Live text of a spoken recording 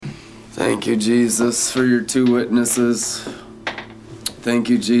Thank you, Jesus, for your two witnesses. Thank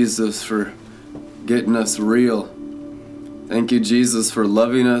you, Jesus, for getting us real. Thank you, Jesus, for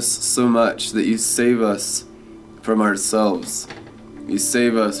loving us so much that you save us from ourselves. You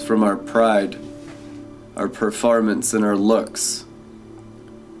save us from our pride, our performance, and our looks.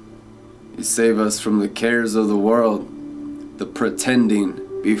 You save us from the cares of the world, the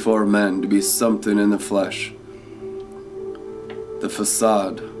pretending before men to be something in the flesh, the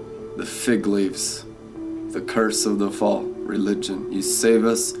facade, the fig leaves, the curse of the fall, religion. You save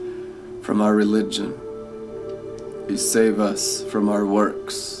us from our religion. You save us from our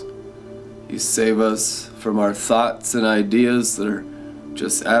works. You save us from our thoughts and ideas that are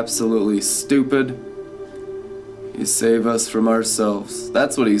just absolutely stupid. You save us from ourselves.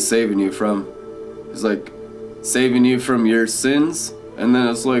 That's what he's saving you from. He's like saving you from your sins, and then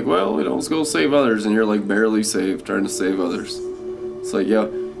it's like, well, let's go save others, and you're like barely saved, trying to save others. It's like,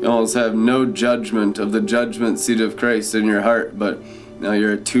 you almost have no judgment of the judgment seat of Christ in your heart, but now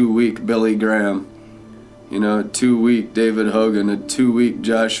you're a 2-week Billy Graham, a 2-week David Hogan, a 2-week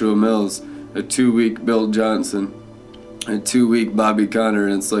Joshua Mills, a 2-week Bill Johnson, a 2-week Bobby Conner.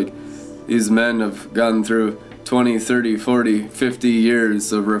 And it's like these men have gone through 20, 30, 40, 50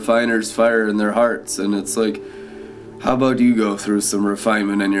 years of refiner's fire in their hearts, and it's like, how about you go through some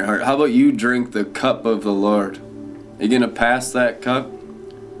refinement in your heart? How about you drink the cup of the Lord? Are you going to pass that cup?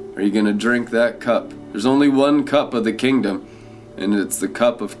 Are you going to drink that cup? There's only one cup of the kingdom, and it's the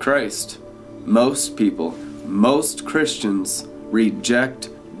cup of Christ. Most people, most Christians reject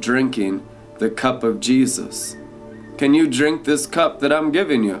drinking the cup of Jesus. Can you drink this cup that I'm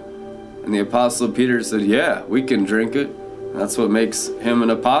giving you? And the Apostle Peter said, yeah, we can drink it. That's what makes him an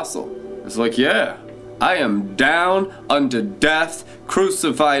apostle. It's like, yeah, I am down unto death,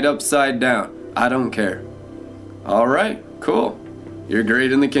 crucified upside down. I don't care. All right, cool. You're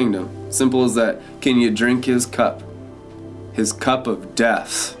great in the kingdom. Simple as that. Can you drink his cup? His cup of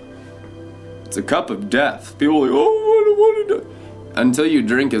death. It's a cup of death. People are like, oh, I don't want to die. Until you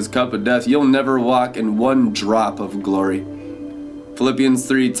drink his cup of death, you'll never walk in one drop of glory. Philippians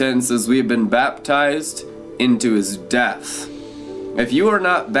 3:10 says, we have been baptized into his death. If you are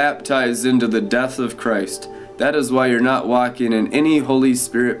not baptized into the death of Christ, that is why you're not walking in any Holy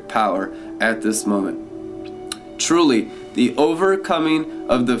Spirit power at this moment. Truly, the overcoming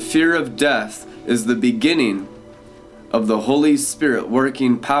of the fear of death is the beginning of the Holy Spirit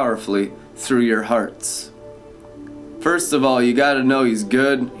working powerfully through your hearts. First of all, you got to know he's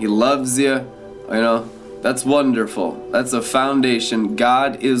good. He loves you. That's wonderful. That's a foundation.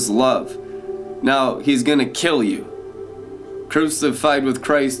 God is love. Now, he's going to kill you. Crucified with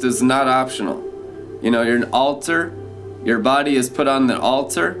Christ is not optional. You're an altar. Your body is put on the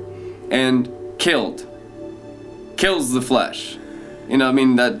altar and killed. Kills the flesh.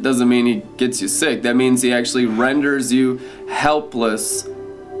 That doesn't mean he gets you sick. That means he actually renders you helpless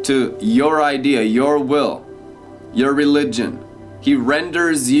to your idea, your will, your religion. He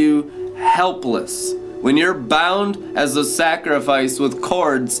renders you helpless. When you're bound as a sacrifice with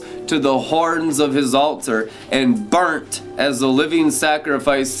cords to the horns of his altar and burnt as a living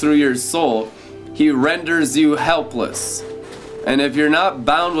sacrifice through your soul, he renders you helpless. And if you're not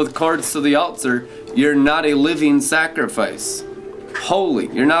bound with cords to the altar, you're not a living sacrifice. Holy.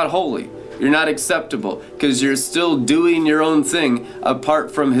 You're not holy. You're not acceptable because you're still doing your own thing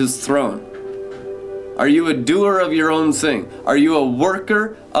apart from his throne. Are you a doer of your own thing? Are you a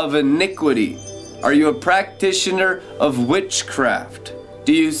worker of iniquity? Are you a practitioner of witchcraft?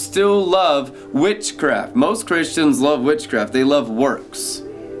 Do you still love witchcraft? Most Christians love witchcraft. They love works.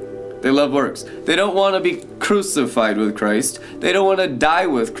 They love works. They don't want to be crucified with Christ. They don't want to die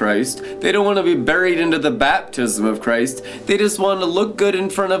with Christ. They don't want to be buried into the baptism of Christ. They just want to look good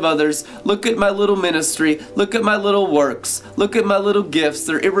in front of others. Look at my little ministry. Look at my little works. Look at my little gifts.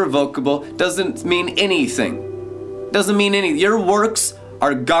 They're irrevocable. Doesn't mean anything. Doesn't mean anything. Your works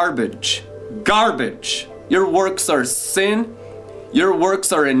are garbage. Garbage. Your works are sin. Your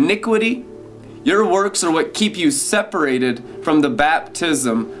works are iniquity. Your works are what keep you separated from the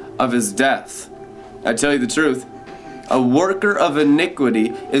baptism of his death. I tell you the truth, a worker of iniquity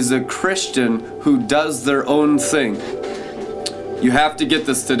is a Christian who does their own thing. You have to get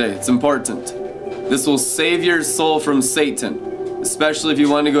this today. It's important. This will save your soul from Satan, especially if you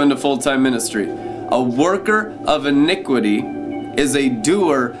want to go into full-time ministry. A worker of iniquity is a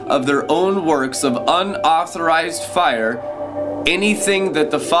doer of their own works of unauthorized fire, anything that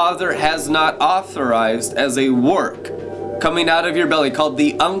the Father has not authorized as a work coming out of your belly, called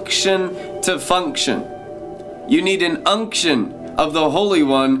the unction to function. You need an unction of the Holy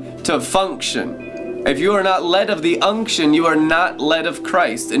One to function. If you are not led of the unction, you are not led of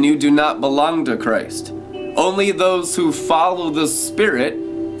Christ, and you do not belong to Christ. Only those who follow the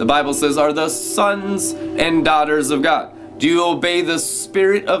Spirit, the Bible says, are the sons and daughters of God. Do you obey the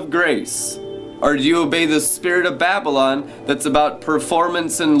Spirit of grace? Or do you obey the spirit of Babylon that's about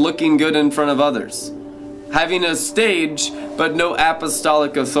performance and looking good in front of others? Having a stage, but no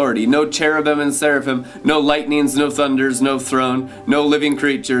apostolic authority, no cherubim and seraphim, no lightnings, no thunders, no throne, no living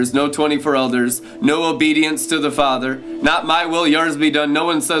creatures, no 24 elders, no obedience to the Father. Not my will, yours be done. No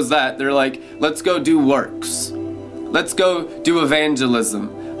one says that. They're like, let's go do works. Let's go do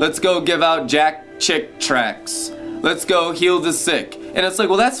evangelism. Let's go give out jack chick tracts. Let's go heal the sick. And it's like,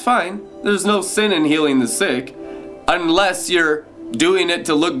 well, that's fine. There's no sin in healing the sick, unless you're doing it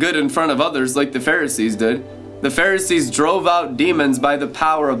to look good in front of others like the Pharisees did. The Pharisees drove out demons by the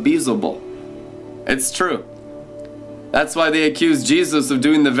power of Beelzebul. It's true. That's why they accused Jesus of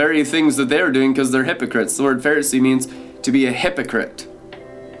doing the very things that they were doing, because they're hypocrites. The word Pharisee means to be a hypocrite.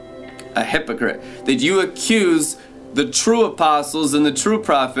 A hypocrite. That you accuse the true apostles and the true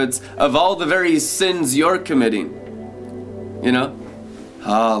prophets of all the very sins you're committing. You know?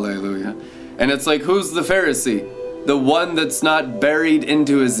 Hallelujah. And it's like, who's the Pharisee? The one that's not buried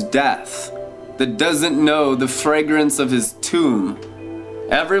into his death, that doesn't know the fragrance of his tomb.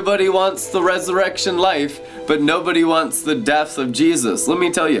 Everybody wants the resurrection life, but nobody wants the death of Jesus. Let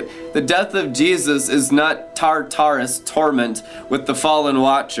me tell you, the death of Jesus is not Tartarus torment with the fallen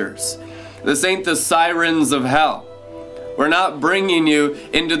watchers. This ain't the sirens of hell. We're not bringing you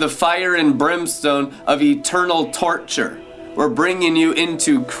into the fire and brimstone of eternal torture. We're bringing you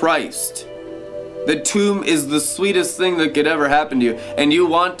into Christ. The tomb is the sweetest thing that could ever happen to you, and you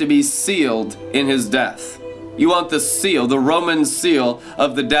want to be sealed in his death. You want the seal, the Roman seal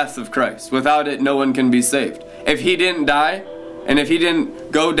of the death of Christ. Without it, no one can be saved. If he didn't die, and if he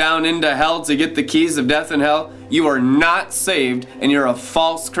didn't go down into hell to get the keys of death and hell, you are not saved, and you're a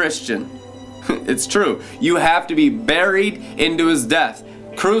false Christian. It's true. You have to be buried into his death,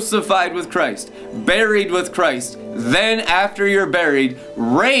 crucified with Christ, buried with Christ, then after you're buried,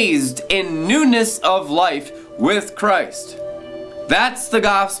 raised in newness of life with Christ. That's the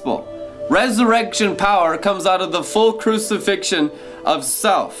gospel. Resurrection power comes out of the full crucifixion of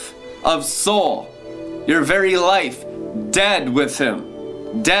self, of soul. Your very life, dead with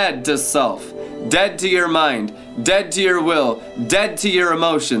him, dead to self, dead to your mind, dead to your will, dead to your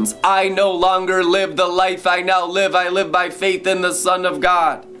emotions. I no longer live the life I now live. I live by faith in the Son of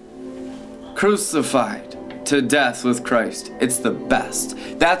God. Crucified to death with Christ. It's the best.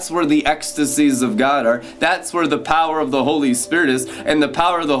 That's where the ecstasies of God are. That's where the power of the Holy Spirit is. And the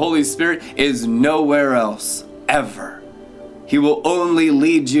power of the Holy Spirit is nowhere else, ever. He will only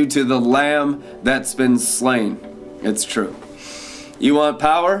lead you to the Lamb that's been slain. It's true. You want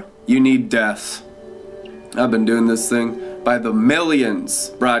power? You need death. I've been doing this thing by the millions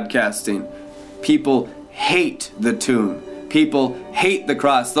broadcasting. People hate the tomb. People hate the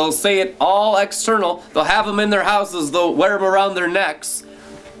cross. They'll say it all external. They'll have them in their houses. They'll wear them around their necks.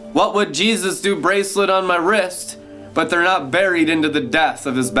 What would Jesus do? Bracelet on my wrist. But they're not buried into the death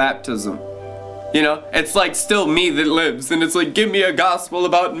of his baptism. You know, it's like still me that lives. And it's like, give me a gospel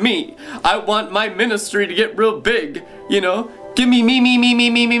about me. I want my ministry to get real big, you know. Give me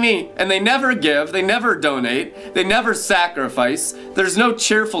me. And they never give, they never donate, they never sacrifice. There's no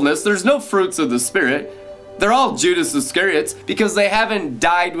cheerfulness, there's no fruits of the Spirit. They're all Judas Iscariots because they haven't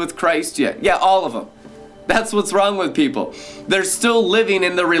died with Christ yet. Yeah, all of them. That's what's wrong with people. They're still living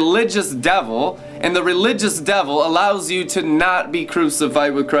in the religious devil, and the religious devil allows you to not be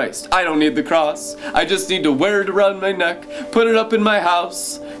crucified with Christ. I don't need the cross. I just need to wear it around my neck, put it up in my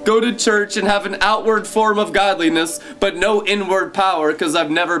house, go to church and have an outward form of godliness, but no inward power, because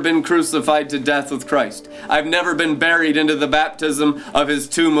I've never been crucified to death with Christ. I've never been buried into the baptism of his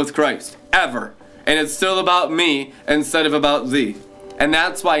tomb with Christ, ever. And it's still about me instead of about thee. And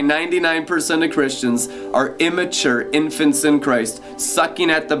that's why 99% of Christians are immature infants in Christ, sucking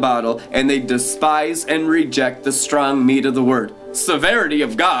at the bottle, and they despise and reject the strong meat of the word. Severity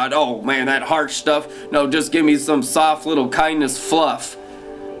of God, oh man, that harsh stuff. No, just give me some soft little kindness fluff.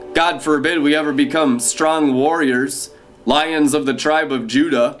 God forbid we ever become strong warriors, lions of the tribe of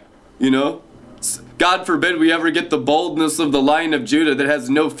Judah, you know. God forbid we ever get the boldness of the Lion of Judah that has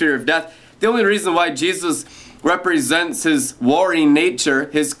no fear of death. The only reason why Jesus represents his warring nature,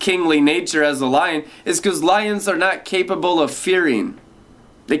 his kingly nature as a lion, is because lions are not capable of fearing.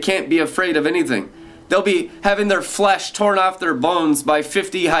 They can't be afraid of anything. They'll be having their flesh torn off their bones by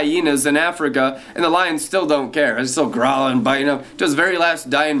 50 hyenas in Africa, and the lions still don't care. They're still growling, biting them. To his very last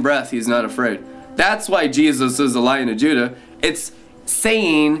dying breath, he's not afraid. That's why Jesus is the Lion of Judah. It's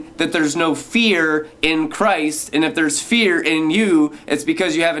saying that there's no fear in Christ, and if there's fear in you, it's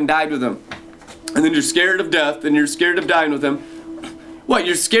because you haven't died with him. And then you're scared of death, and you're scared of dying with him. What,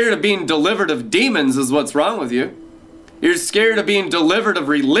 you're scared of being delivered of demons is what's wrong with you. You're scared of being delivered of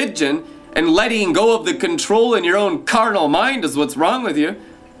religion and letting go of the control in your own carnal mind is what's wrong with you.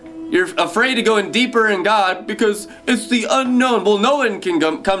 You're afraid of going deeper in God because it's the unknown. Well, no one can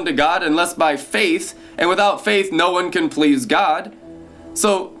come to God unless by faith, and without faith, no one can please God.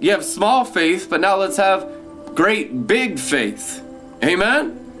 So you have small faith, but now let's have great big faith.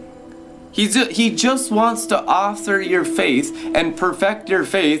 Amen? He just wants to author your faith and perfect your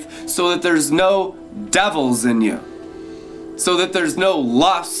faith so that there's no devils in you. So that there's no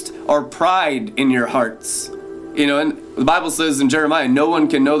lust or pride in your hearts. You know, and the Bible says in Jeremiah, no one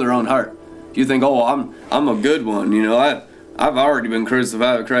can know their own heart. You think, oh, I'm a good one. You know, I've already been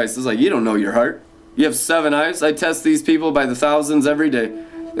crucified with Christ. It's like, you don't know your heart. You have 7 eyes. I test these people by the thousands every day.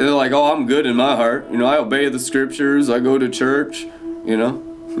 And they're like, oh, I'm good in my heart. You know, I obey the scriptures. I go to church. You know.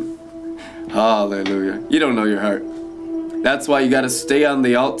 Hallelujah. You don't know your heart. That's why you got to stay on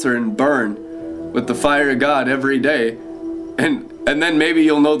the altar and burn with the fire of God every day. And then maybe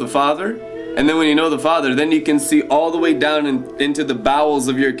you'll know the Father. And then when you know the Father, then you can see all the way down into the bowels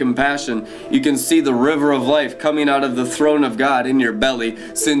of your compassion. You can see the river of life coming out of the throne of God in your belly,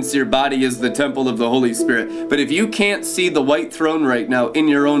 since your body is the temple of the Holy Spirit. But if you can't see the white throne right now in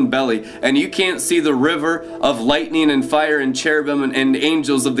your own belly, and you can't see the river of lightning and fire and cherubim and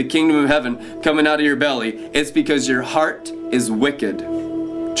angels of the kingdom of heaven coming out of your belly, it's because your heart is wicked.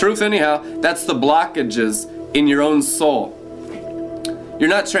 Truth anyhow, that's the blockages in your own soul. You're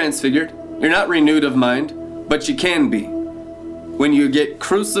not transfigured. You're not renewed of mind, but you can be. When you get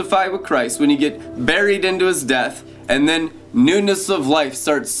crucified with Christ, when you get buried into his death, and then newness of life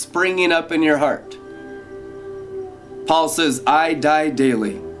starts springing up in your heart. Paul says, I die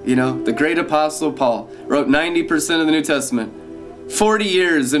daily. You know, the great apostle Paul wrote 90% of the New Testament. 40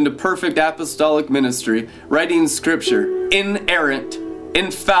 years into perfect apostolic ministry, writing scripture, inerrant,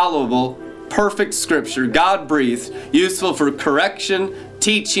 infallible, perfect scripture, God-breathed, useful for correction,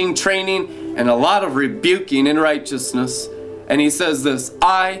 teaching, training, and a lot of rebuking in righteousness. And he says this,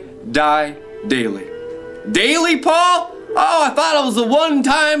 I die daily. Daily, Paul? Oh, I thought it was a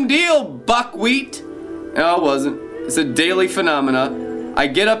one-time deal, buckwheat. No, it wasn't. It's a daily phenomena. I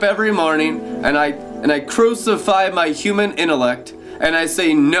get up every morning and I crucify my human intellect, and I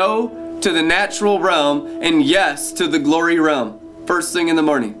say no to the natural realm and yes to the glory realm. First thing in the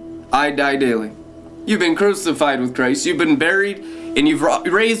morning, I die daily. You've been crucified with Christ. You've been buried, and you've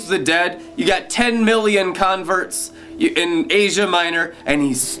raised the dead. You got 10 million converts in Asia Minor, and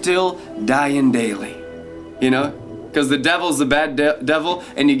he's still dying daily. You know, because the devil's a bad devil,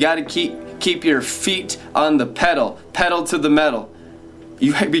 and you got to keep your feet on the pedal to the metal.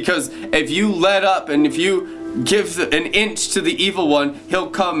 Because if you let up and if you give an inch to the evil one, he'll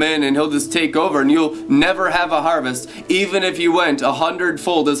come in and he'll just take over, and you'll never have a harvest. Even if you went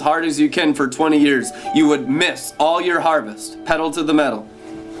 100-fold as hard as you can for 20 years, you would miss all your harvest. Pedal to the metal.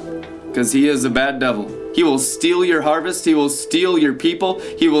 Because he is a bad devil. He will steal your harvest. He will steal your people.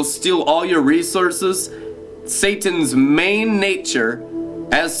 He will steal all your resources. Satan's main nature,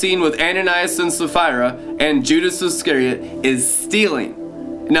 as seen with Ananias and Sapphira and Judas Iscariot, is stealing.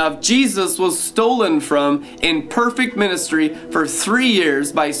 Now, if Jesus was stolen from in perfect ministry for 3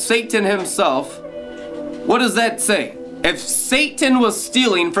 years by Satan himself, what does that say? If Satan was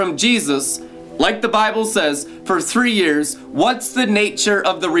stealing from Jesus, like the Bible says, for 3 years, what's the nature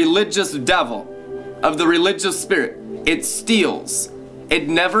of the religious devil, of the religious spirit? It steals. It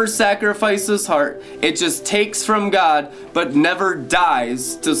never sacrifices heart. It just takes from God, but never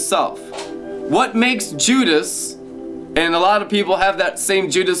dies to self. What makes Judas... And a lot of people have that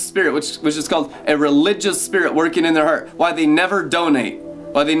same Judas spirit, which is called a religious spirit working in their heart. Why they never donate,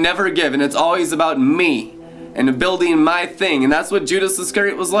 why they never give, and it's always about me and building my thing. And that's what Judas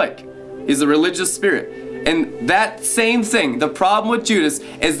Iscariot was like. He's a religious spirit. And that same thing, the problem with Judas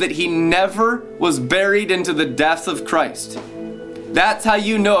is that he never was buried into the death of Christ. That's how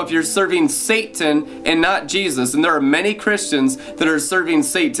you know if you're serving Satan and not Jesus. And there are many Christians that are serving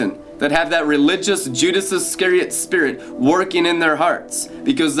Satan, that have that religious Judas Iscariot spirit working in their hearts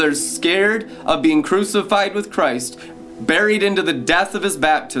because they're scared of being crucified with Christ, buried into the death of his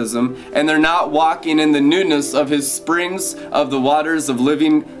baptism, and they're not walking in the newness of his springs of the waters of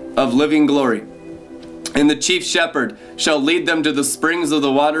living glory. And the chief shepherd shall lead them to the springs of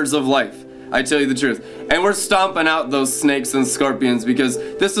the waters of life. I tell you the truth. And we're stomping out those snakes and scorpions, because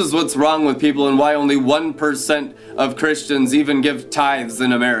this is what's wrong with people and why only 1% of Christians even give tithes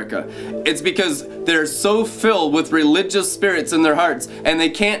in America. It's because they're so filled with religious spirits in their hearts, and they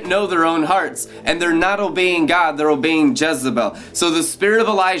can't know their own hearts, and they're not obeying God, they're obeying Jezebel. So the spirit of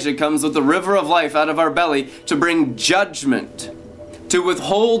Elijah comes with the river of life out of our belly to bring judgment, to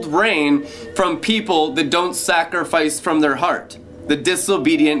withhold rain from people that don't sacrifice from their heart. The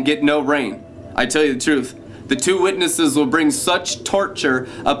disobedient get no rain. I tell you the truth. The two witnesses will bring such torture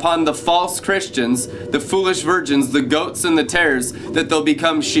upon the false Christians, the foolish virgins, the goats and the tares, that they'll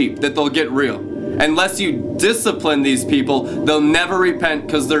become sheep, that they'll get real. Unless you discipline these people, they'll never repent,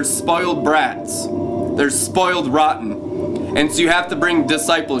 because they're spoiled brats. They're spoiled rotten. And so you have to bring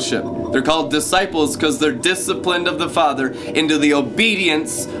discipleship. They're called disciples because they're disciplined of the Father into the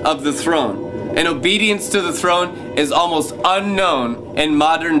obedience of the throne. And obedience to the throne is almost unknown in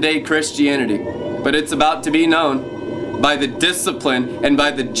modern day Christianity. But it's about to be known by the discipline and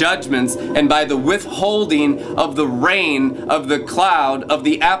by the judgments and by the withholding of the rain of the cloud of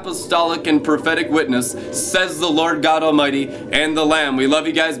the apostolic and prophetic witness, says the Lord God Almighty and the Lamb. We love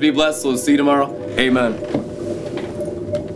you guys. Be blessed. We'll see you tomorrow. Amen.